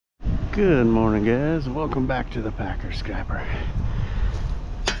Good morning, guys. Welcome back to the Packer Scrapper.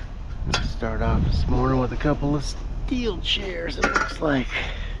 Let's start off this morning with a couple of steel chairs. It looks like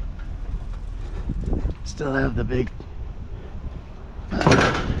still have the big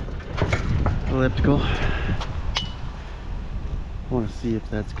elliptical. Want to see if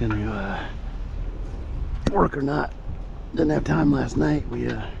that's going to work or not. Didn't have time last night. We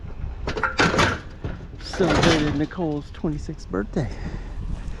celebrated Nicole's 26th birthday.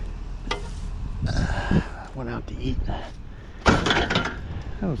 Went out to eat. That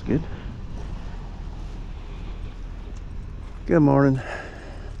was good. Good morning.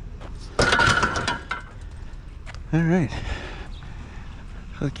 All right,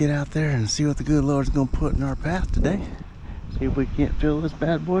 let's get out there and see what the good Lord's gonna put in our path today. See if we can't fill this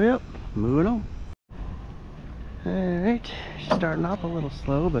bad boy up. Moving on. All right, she's starting off a little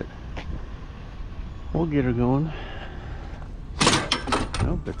slow, but we'll get her going.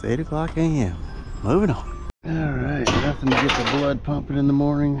 Oh, it's 8 o'clock a.m. Moving on. All right, nothing to get the blood pumping in the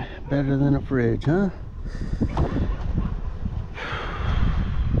morning better than a fridge, huh?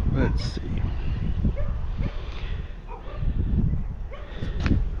 Let's see.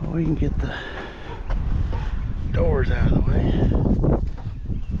 Well, we can get the doors out of the way.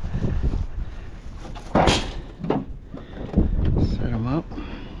 Set them up.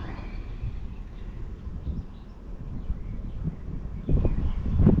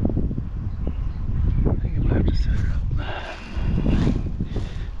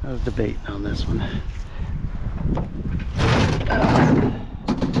 I was debating on this one.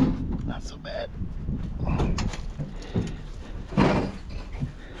 Not so bad.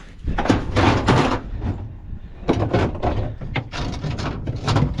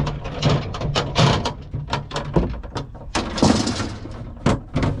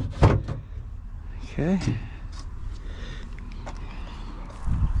 Okay.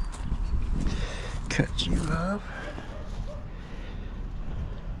 Cut you off.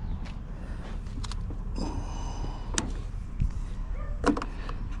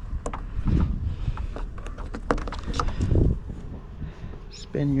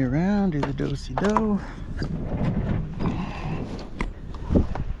 Spin you around, do the do-si-do.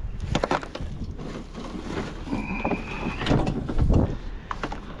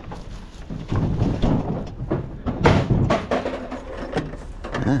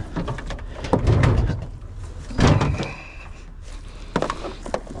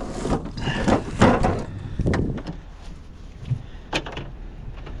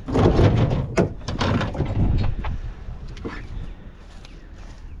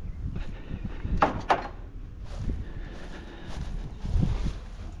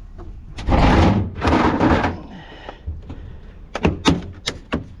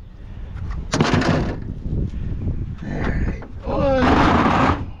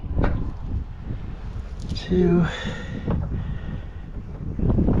 Two,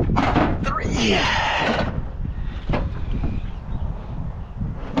 three.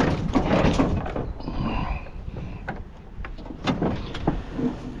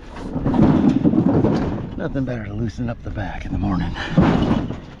 Nothing better to loosen up the back in the morning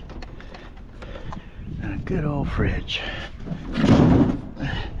than a good old fridge.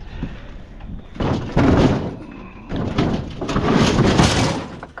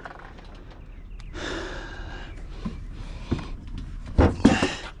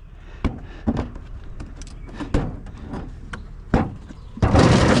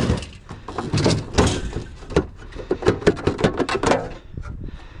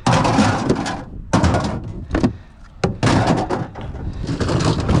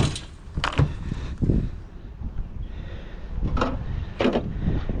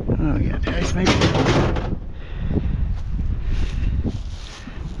 Oh, we got the ice maker.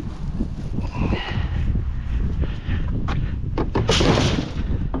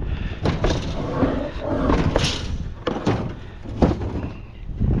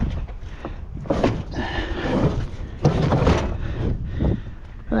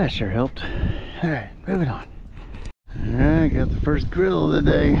 That sure helped. All right, moving on. All right, got the first grill of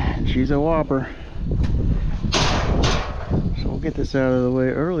the day, and she's a Whopper. So we'll get this out of the way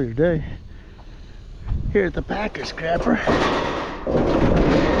early today. Here at the Packer Scrapper,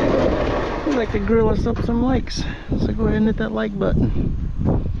 we like to grill us up some likes. So go ahead and hit that like button.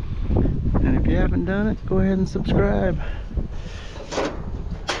 And if you haven't done it, go ahead and subscribe.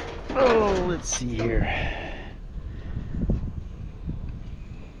 Oh, let's see here.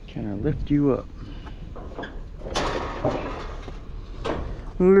 Can I lift you up?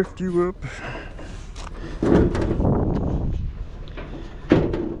 Lift you up.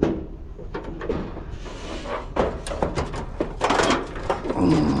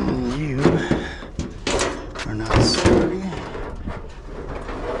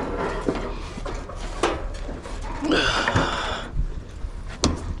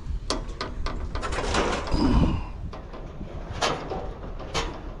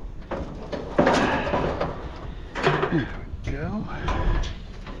 There we go.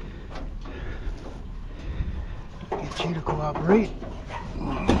 Get you to cooperate.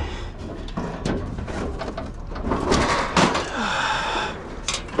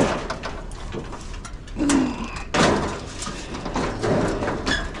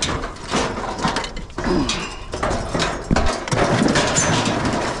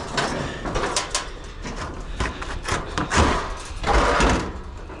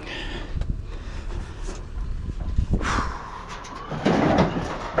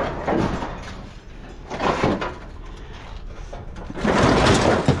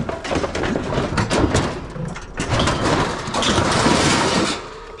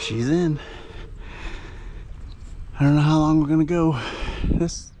 She's in. I don't know how long we're gonna go.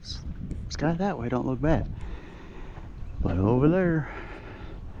 This sky that way don't look bad, but over there,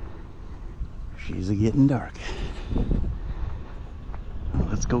 she's a getting dark. Well,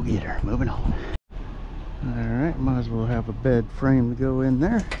 let's go get her. Moving on. All right, might as well have a bed frame to go in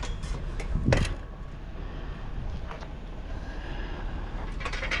there.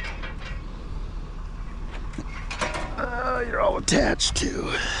 You're all attached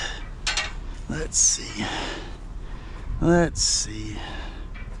to. Let's see. Let's see.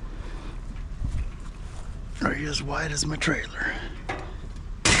 Are you as wide as my trailer? I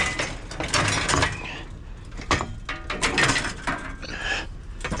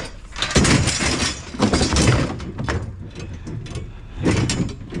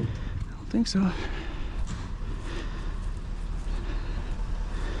don't think so.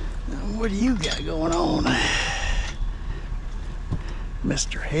 What do you got going on,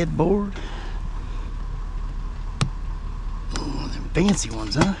 Mr. Headboard? Oh, them fancy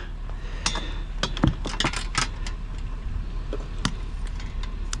ones, huh?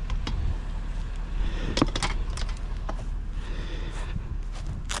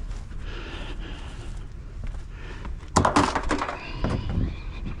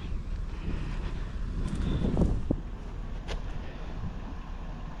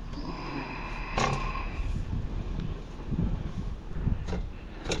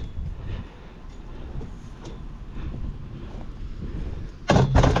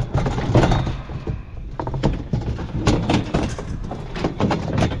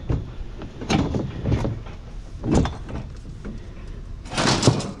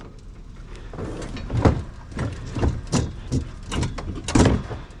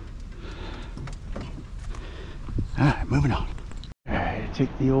 Alright, moving on. Alright, take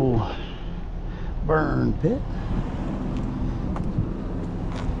the old burn pit.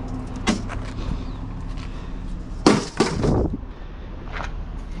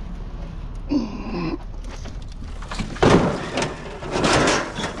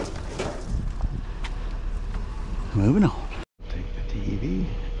 Moving on. Take the TV.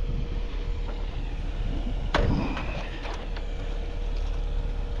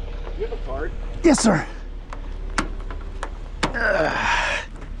 You have a card? Yes, sir.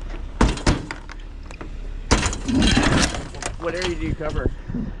 What area do you cover?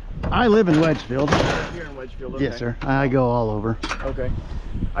 I live in Wedgefield. Here in Wedgefield, okay. Yes, sir. I go all over. Okay.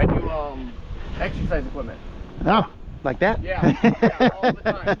 I do exercise equipment. Oh, like that? Yeah, all the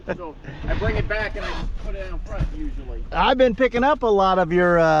time. So I bring it back and I just put it out front usually. I've been picking up a lot of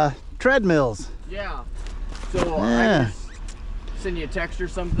your treadmills. Yeah. So I Yeah. just send you a text or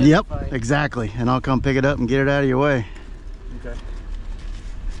something? Yep, if exactly. And I'll come pick it up and get it out of your way. Okay.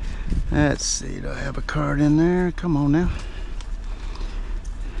 Let's see, do I have a card in there? Come on now.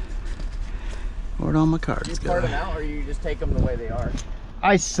 Where'd all my cards Do you go? part them out or you just take them the way they are?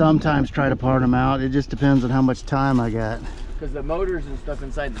 I sometimes try to part them out. It just depends on how much time I got. Because the motors and stuff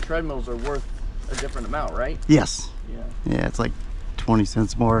inside the treadmills are worth a different amount, right? Yes. Yeah. Yeah, it's like 20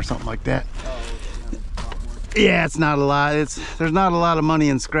 cents more or something like that. Oh, okay. A lot more. Yeah, it's not a lot. There's not a lot of money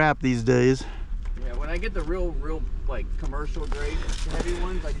in scrap these days. Yeah, when I get the real like commercial grade heavy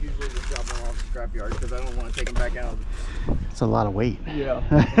ones, I usually just drop them off the scrapyard because I don't want to take them back out. It's a lot of weight. Yeah.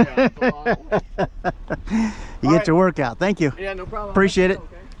 Yeah, it's a lot. You get your workout. Thank you. Yeah, no problem. Appreciate it.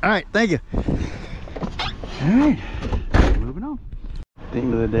 Okay. All right, thank you. All right, moving on. At the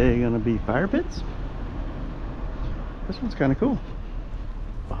end of the day, gonna be fire pits. This one's kind of cool.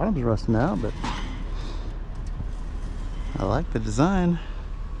 Bottom's rusting out, but I like the design.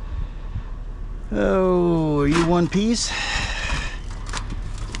 Oh, are you one piece?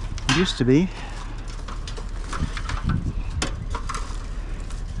 Used to be.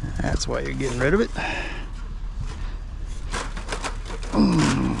 That's why you're getting rid of it.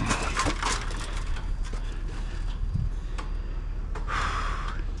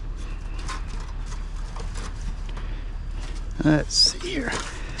 Let's see here.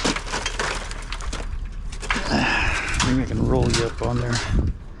 Maybe I can roll you up on there.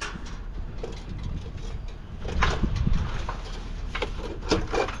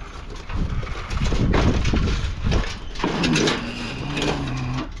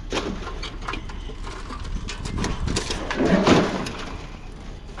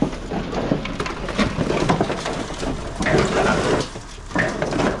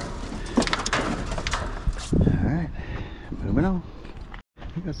 Alright, moving on.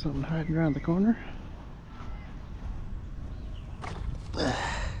 We got something hiding around the corner.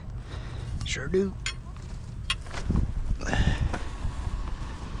 Sure do.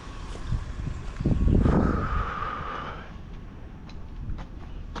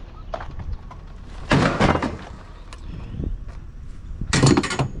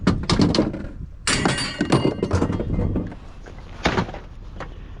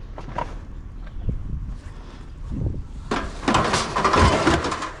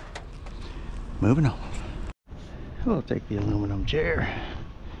 Moving on. We'll take the aluminum chair.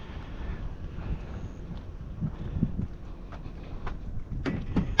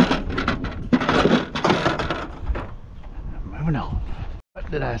 Moving on.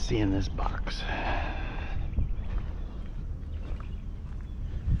 What did I see in this box?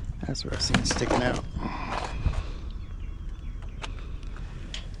 That's what I seen sticking out.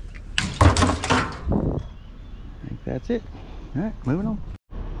 I think that's it. Alright, moving on.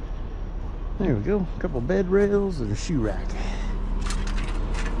 There we go. A couple bed rails and a shoe rack.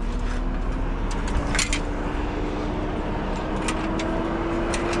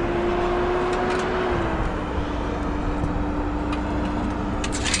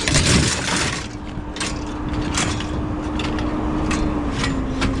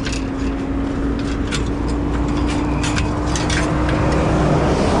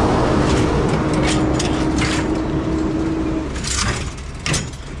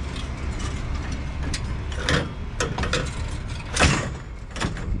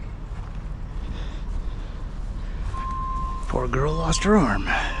 Poor girl lost her arm.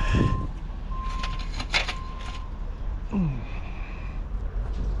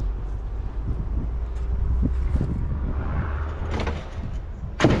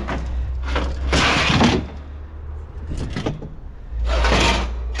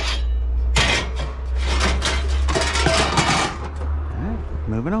 Alright,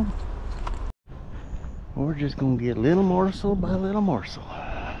 moving on. We're just gonna get little morsel by little morsel.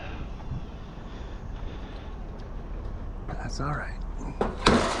 That's all right.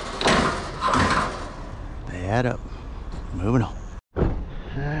 They add up. Moving on. All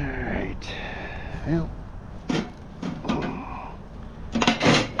right. Well.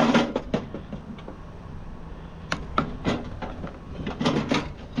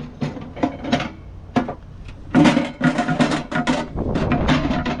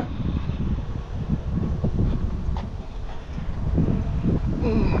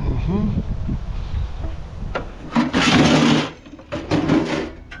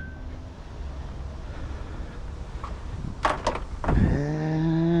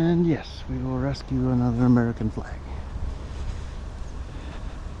 And yes, we will rescue another American flag.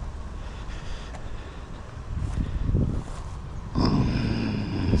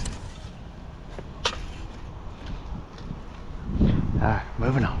 Alright,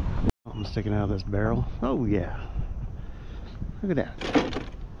 moving on. Something sticking out of this barrel. Oh yeah. Look at that.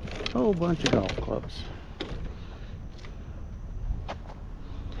 Whole bunch of golf clubs.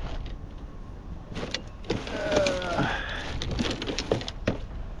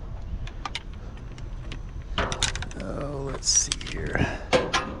 Let's see here.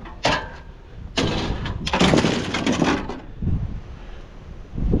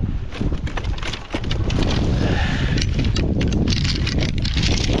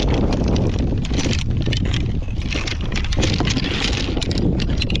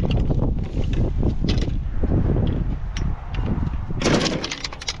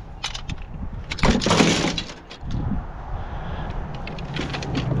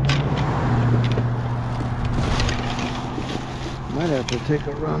 Might have to take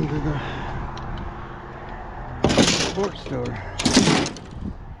a run to the sports store.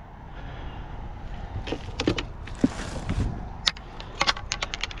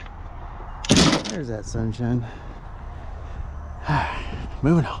 There's that sunshine.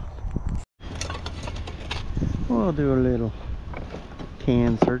 Moving on. We'll do a little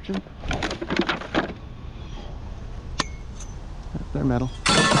can searching. They're metal.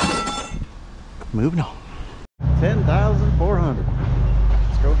 Moving on. 10,400.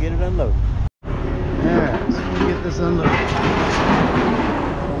 Let's go get it unloaded. Alright, so we'll get this unloaded.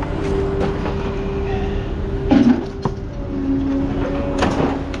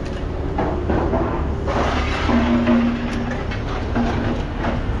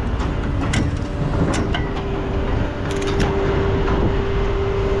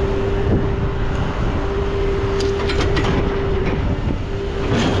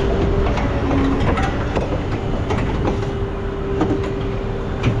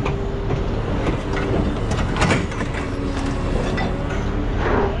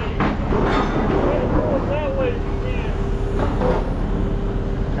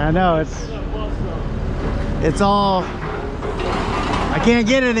 I know, it's all, I can't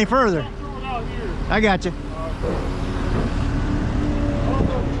get any further. I got you.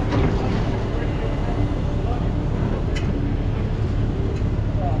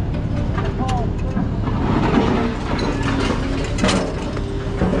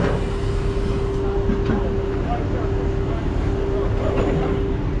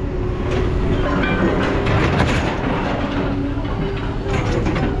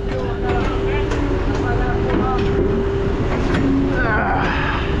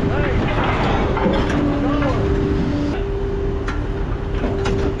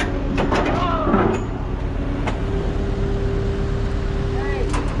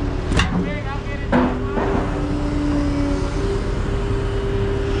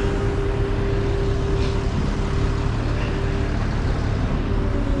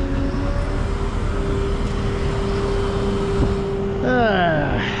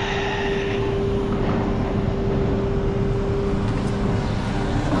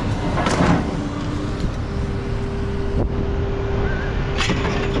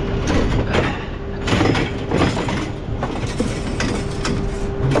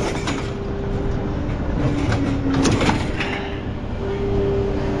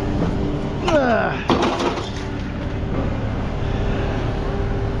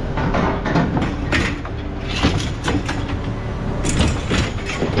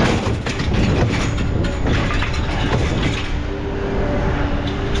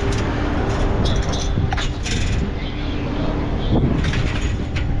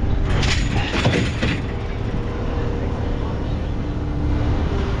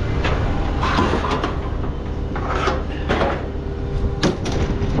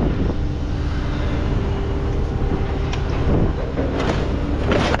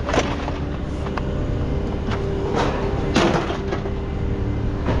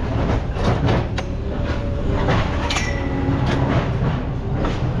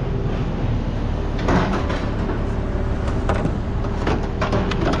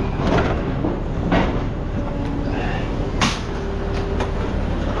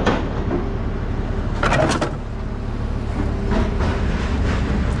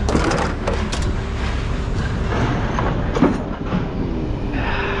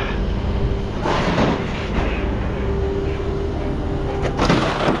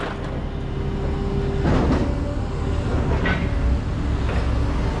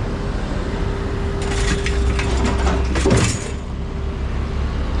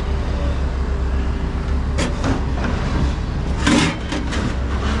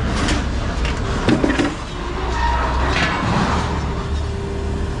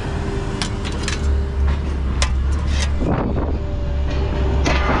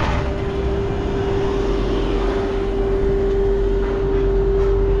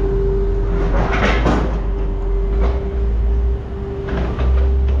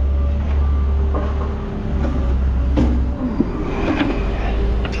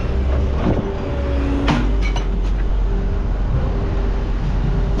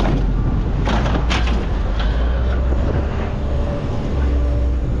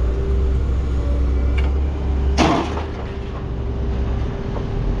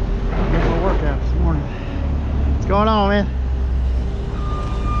 Going on, man?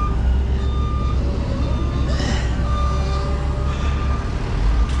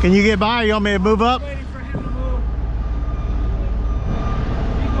 Can you get by? You want me to move up? Waiting for him to move.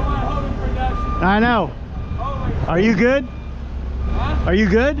 He's the one holding production. I know. Are you good? Huh? Are you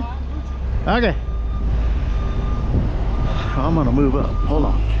good? Okay. I'm gonna move up. Hold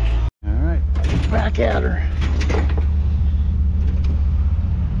on. All right, back at her.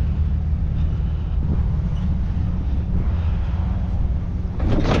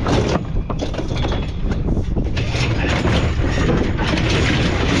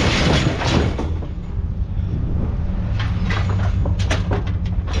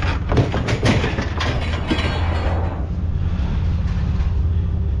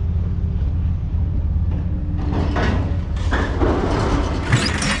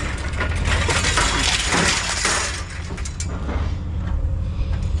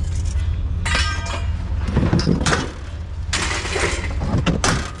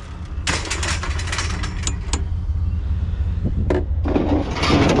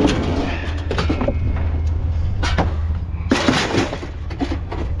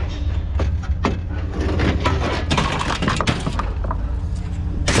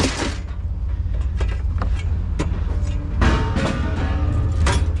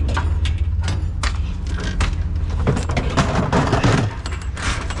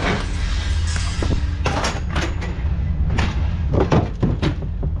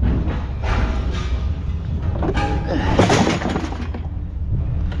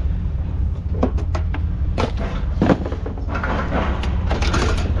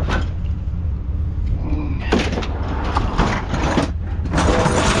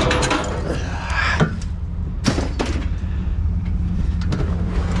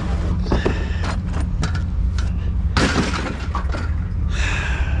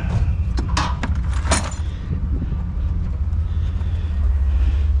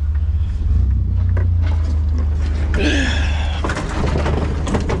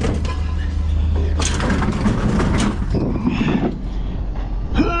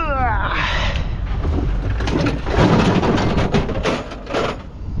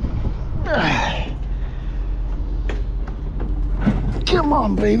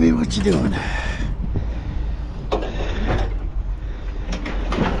 on, baby, what you doing?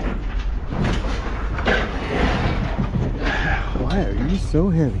 Why are you so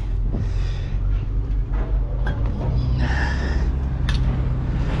heavy?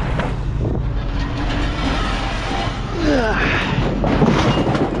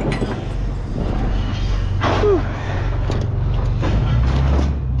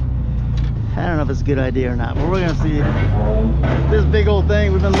 I don't know if it's a good idea or not, but we're gonna see. This big old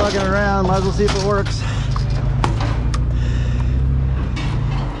thing we've been lugging around, might as well see if it works.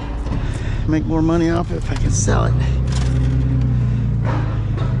 Make more money off it if I can sell it.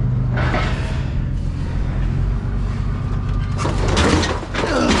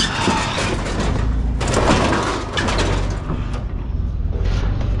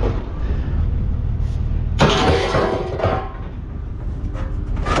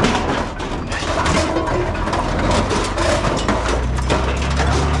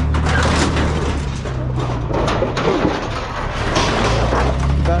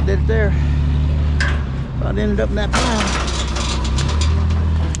 About did it there. About ended up in that pile.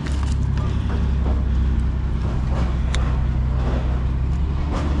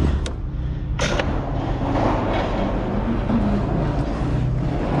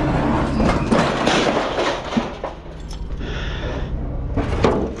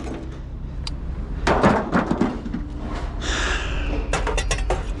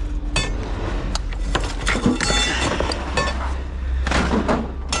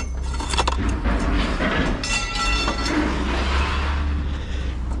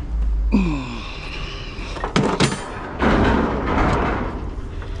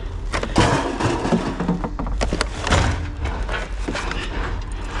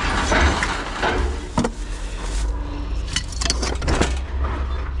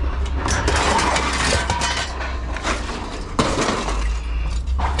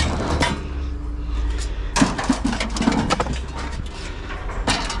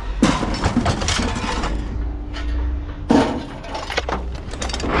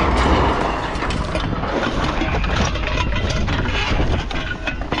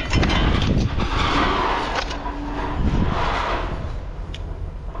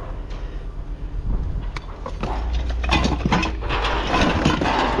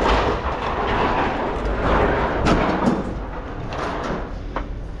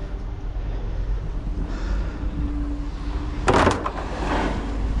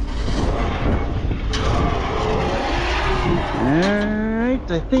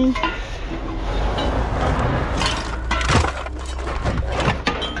 Alright, I think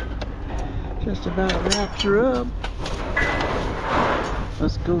just about wraps her up.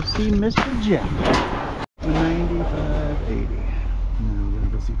 Let's go see Mr. Jeff. 95.80. Now we're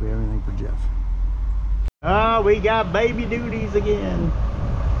gonna go see if we have anything for Jeff. Oh, we got baby duties again.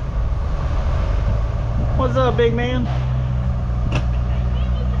 What's up, big man?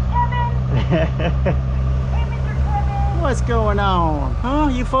 What's going on? Huh?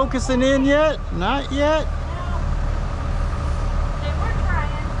 You focusing in yet? Not yet? No. Okay, we're trying.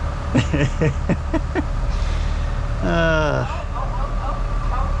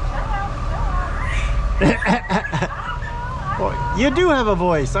 Well, you do have a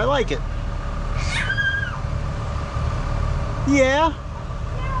voice. I like it. Yeah?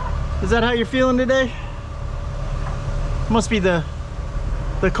 Is that how you're feeling today? Must be the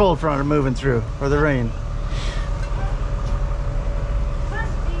cold front moving through, or the rain.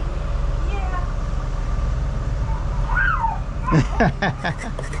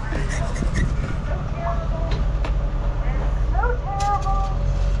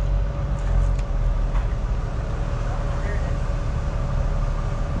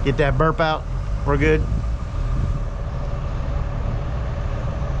 Get that burp out. We're good.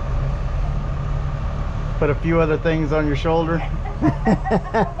 Put a few other things on your shoulder. I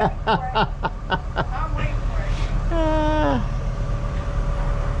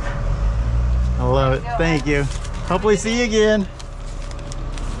love it. Thank you. Hopefully see you again.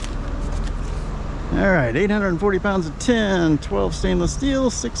 All right, 840 pounds of tin, 12 stainless steel,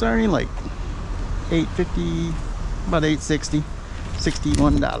 6 ironing light. $8.50, about $8.60,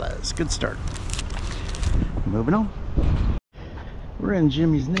 $61. Good start. Moving on. We're in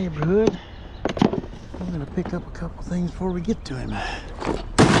Jimmy's neighborhood. I'm gonna pick up a couple things before we get to him.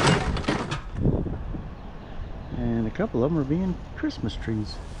 And a couple of them are being Christmas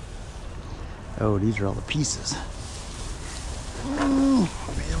trees. Oh, these are all the pieces. We'll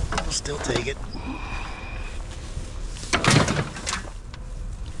still take it.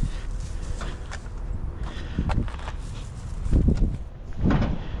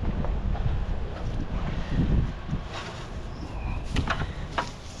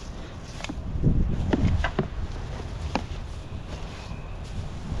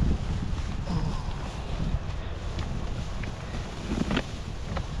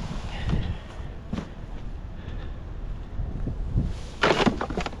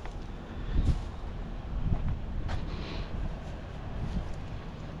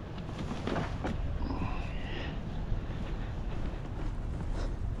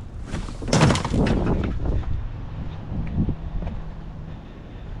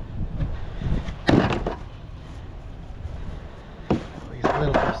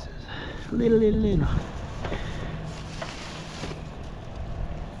 Little.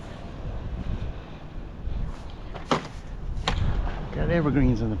 Got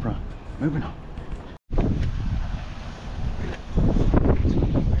evergreens in the front. Moving on.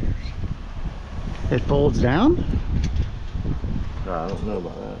 It folds down? I don't know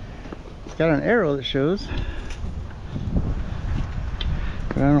about that. It's got an arrow that shows,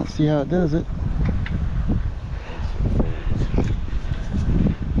 but I don't see how it does it.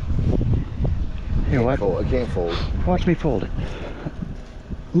 Here, what? I can't fold. Watch me fold it.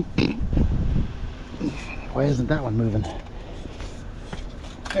 Why isn't that one moving?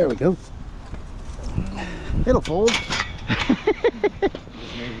 There we go. It'll fold.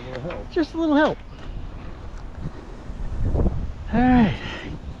 Just a little help. All right,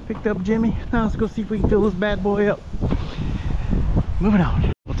 picked up Jimmy. Now let's go see if we can fill this bad boy up. Moving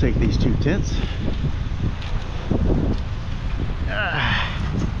on. We'll take these 2 tents.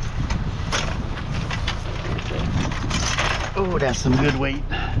 Oh, that's some good weight.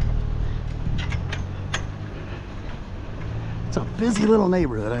 It's a busy little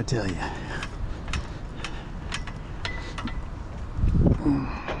neighborhood, I tell you.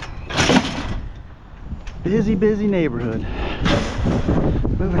 Busy neighborhood.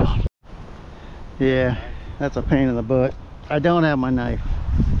 Moving on. Yeah, that's a pain in the butt. I don't have my knife.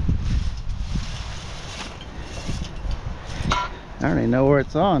 I don't even know where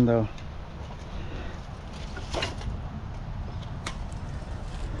it's on though.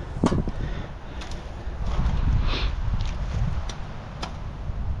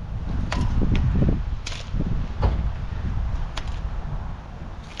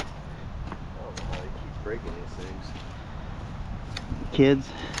 Breaking these things. Kids.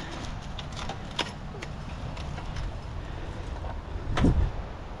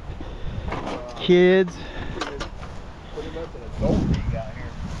 Kids. Pretty much an adult league out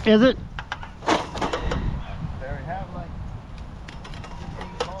here. Is it? They have like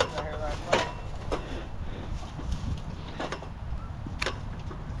 15 calls out here last night.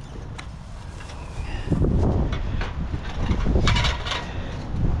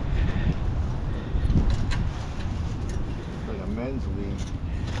 Like a men's league.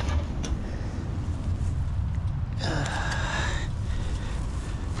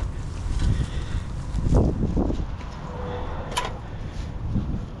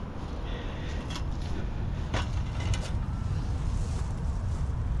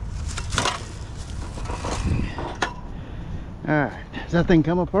 Alright, does that thing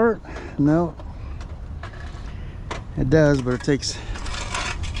come apart? No. It does, but it takes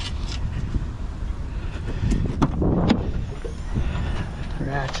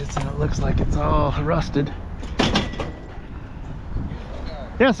ratchets and it looks like it's all rusted.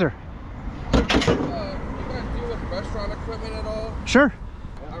 Yes, sir. You guys deal with restaurant equipment at all? Sure.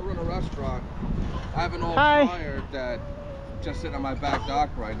 I run a restaurant. I have an old Hi. fryer that just sitting on my back dock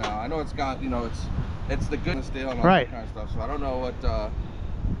right now. I know it's got, you know, it's the goodness deal and all Right. that kind of stuff. So I don't know what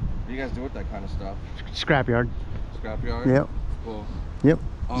you guys do with that kind of stuff. Scrapyard. Scrapyard? Yep. Cool. Yep.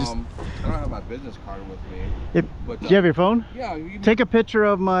 I don't have my business card with me. If, But, do you have your phone? Yeah. You Take a picture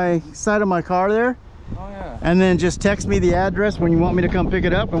of my side of my car there, Oh yeah. and then just text me the address when you want me to come pick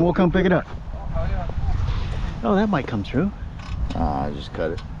it up, and we'll come pick it up. Oh yeah. Oh, that might come true. I just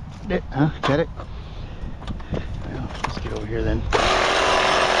cut it. Huh? Cut it? Well, let's get over here then.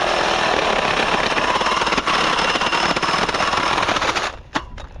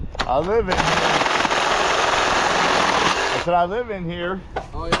 I live in here. I said I live in here,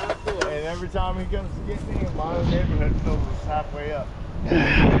 Oh yeah. Cool. and every time he comes to get me, my neighborhood fills us halfway up. Nice.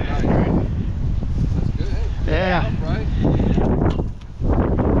 That's good. Hey, Yeah. right?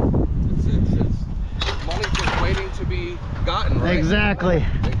 It's money's just waiting to be gotten, right? Exactly.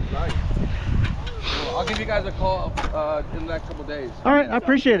 Right. Well, I'll give you guys a call in the next couple days. All right, I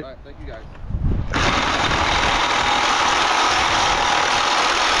appreciate it. All right, thank you guys.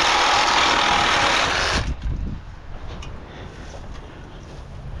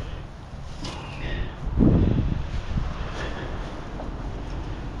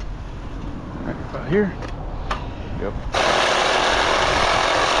 Right about here. Yep.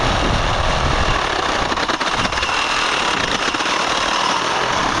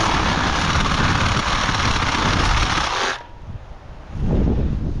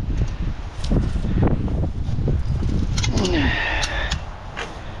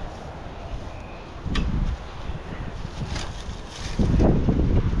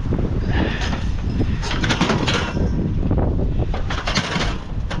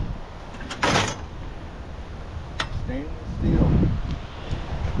 Stainless steel.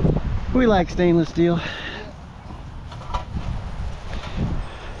 We like stainless steel.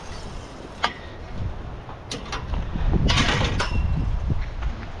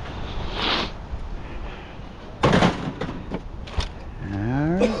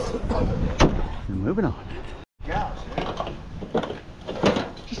 moving on. Gosh,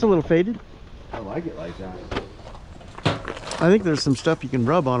 Just a little faded. I like it like that. I think there's some stuff you can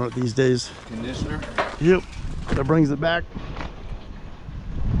rub on it these days. Conditioner. Yep, that brings it back.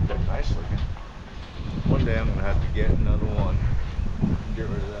 Nice looking. One day I'm gonna have to get another one. Get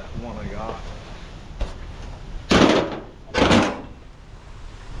rid of that one I got.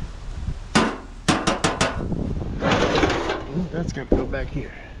 That's gonna go back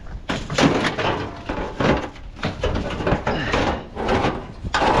here.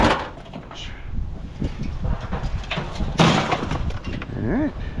 All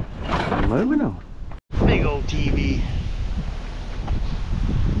right, moving on. Big old TV.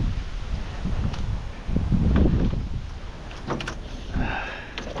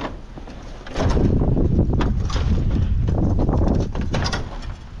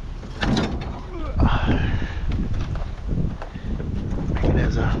 Make it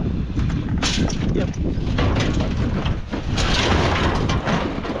as a, yep.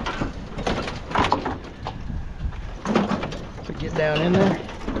 So get down in there.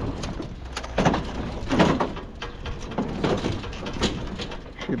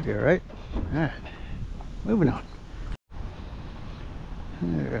 Should be all right. All right, moving on. All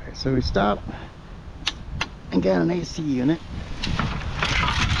right, so we stopped and got an AC unit.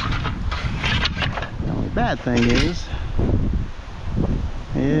 The only bad thing is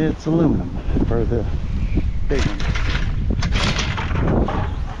it's aluminum for the big one.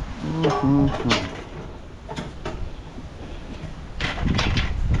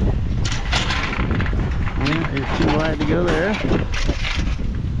 Yeah, it's too wide to go there.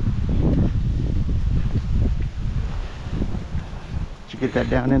 Did you get that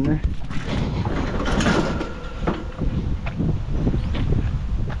down in there?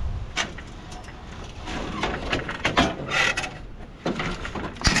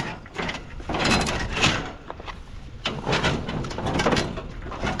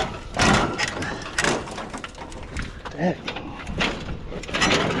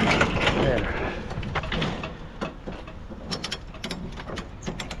 There.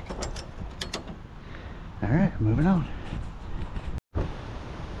 All right, moving on.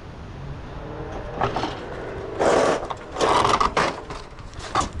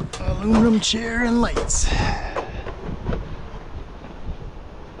 Aluminum chair and lights.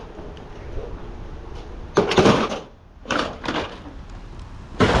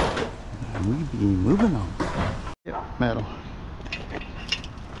 And we be moving on. Yep, metal.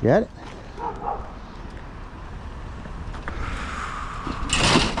 Got it?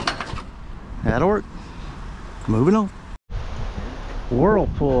 That'll work. Moving on.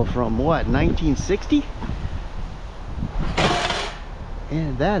 Whirlpool from what, 1960?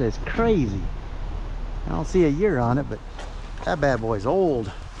 And that is crazy. I don't see a year on it, but that bad boy's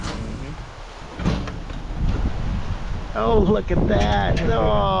old. Oh, look at that.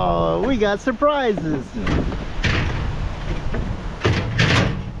 Oh, we got surprises.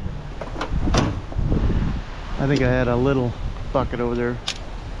 I think I had a little bucket over there.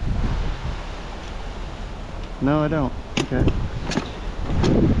 No, I don't. Okay.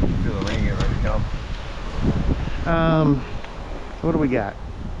 Feel the rain get ready to come. What do we got?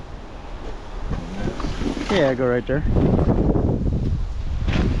 Yeah, go right there.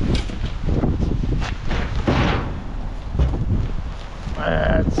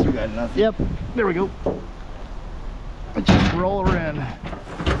 That's, You got nothing. yep, there we go. Just roll her in.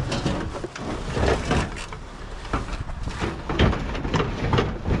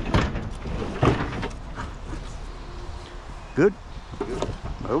 Good.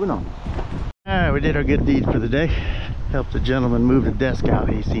 Moving on. All right, we did our good deed for the day. Helped the gentleman move the desk out.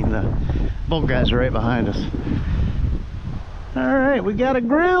 He seen the bolt guys are right behind us. All right, we got a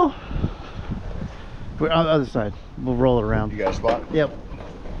grill. We're on the other side. We'll roll it around. You got a spot? Yep.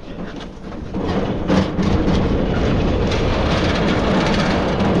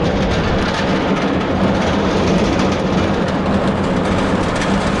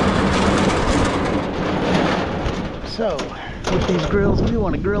 So, with these grills, we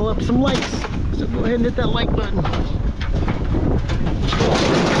want to grill up some lights. So go ahead and hit that like button.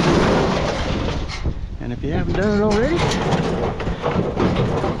 And if you haven't done it already,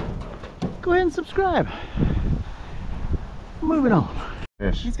 go ahead and subscribe. Moving on.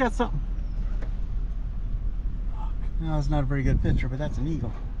 Yes. He's got something. No, it's not a very good picture, but that's an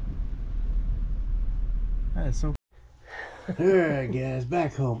eagle. That is so. Alright guys,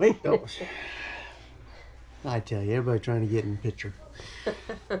 back home. Hey, oh. I tell you, everybody trying to get in the picture.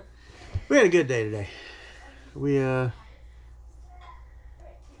 We had a good day today. We did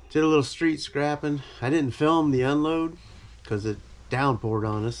a little street scrapping. I didn't film the unload because it downpoured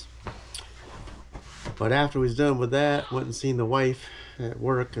on us. But after we was done with that, went and seen the wife at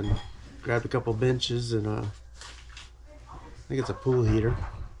work and grabbed a couple benches and I think it's a pool heater.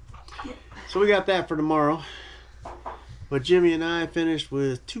 So we got that for tomorrow. But Jimmy and I finished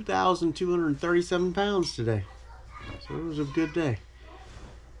with 2,237 pounds today. So it was a good day.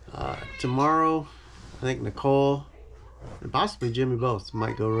 Tomorrow, I think Nicole and possibly Jimmy both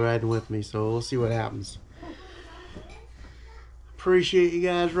might go riding with me. So we'll see what happens. Appreciate you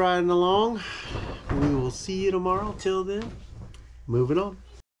guys riding along. We will see you tomorrow. Till then, moving on.